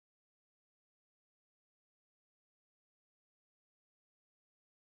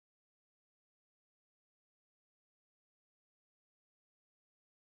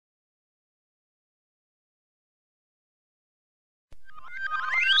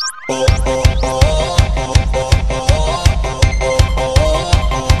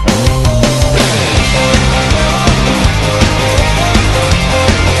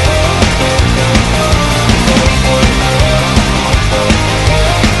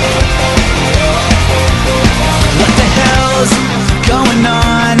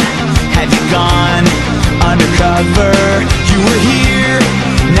You were here,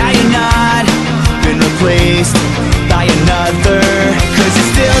 now you're not. Been replaced by another. Cause it's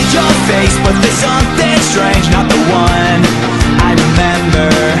still your face, but there's something strange. Not the one I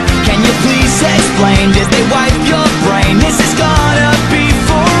remember. Can you please explain? Did they wipe your brain? Is this gonna be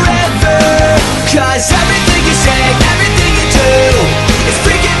forever? Cause everything you say, everything you do is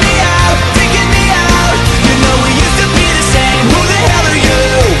freaking me out, freaking me out. You know we used to be the same. Who the hell are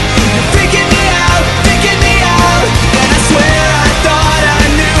you? You're freaking me out, freaking me out. And I swear I thought I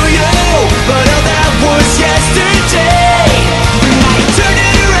knew you, but all that was yesterday. Now you turn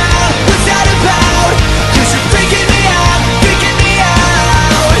it around, what's that about? Cause you're freaking me out, freaking me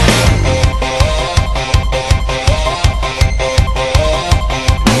out.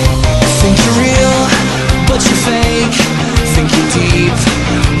 Think you're real, but you're fake. Think you're deep,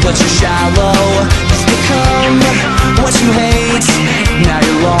 but you're shallow. You've become what you hate. Now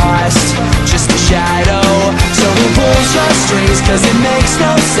you're lost, just a shadow. So who pulls your strings? Cause it makes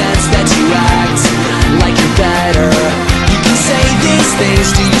no sense that you act like you're better. You can say these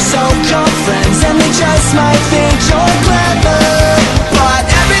things to your so-called friends, and they just might think you're clever. But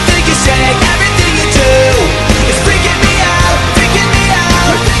everything you say, everything you do is freaking me out, freaking me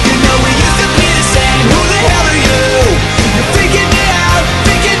out. You know we used to be the same. Who the hell are you? You're freaking me out,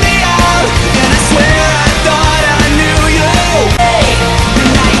 freaking me out. And I swear I thought I knew you. Hey, and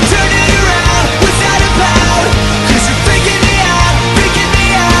now you turn it around, what's that about? Cause you're freaking me out, freaking me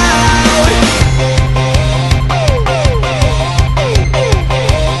out.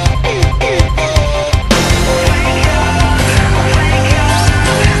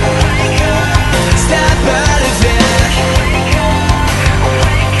 Snap out of it.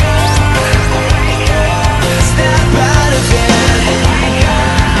 Snap out of it.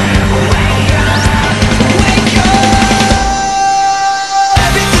 Wake up.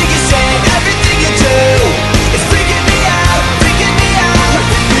 Everything you say, everything you do is freaking me out, freaking me out.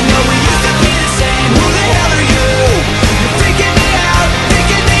 You know we used to be the same. Who the hell are you? You're freaking me out,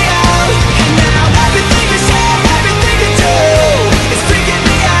 freaking me out. And now everything you say, everything you do is freaking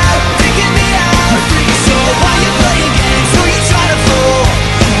me out, freaking me out. So why you playing games? Who you trying to fool?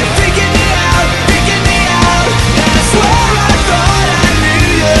 You're freaking me out, freaking me out. And I swear I thought I knew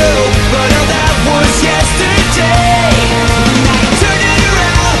you, but all that was yesterday. Now you turn it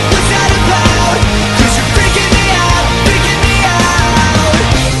around, what's that about? Cause you're freaking me out, freaking me out.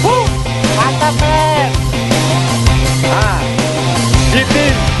 Mantap, men.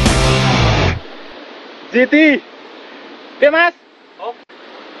 GT. Oke, Mas.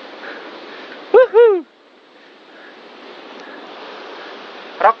 Wuhu.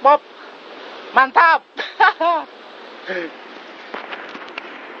 Rock pop. Mantap.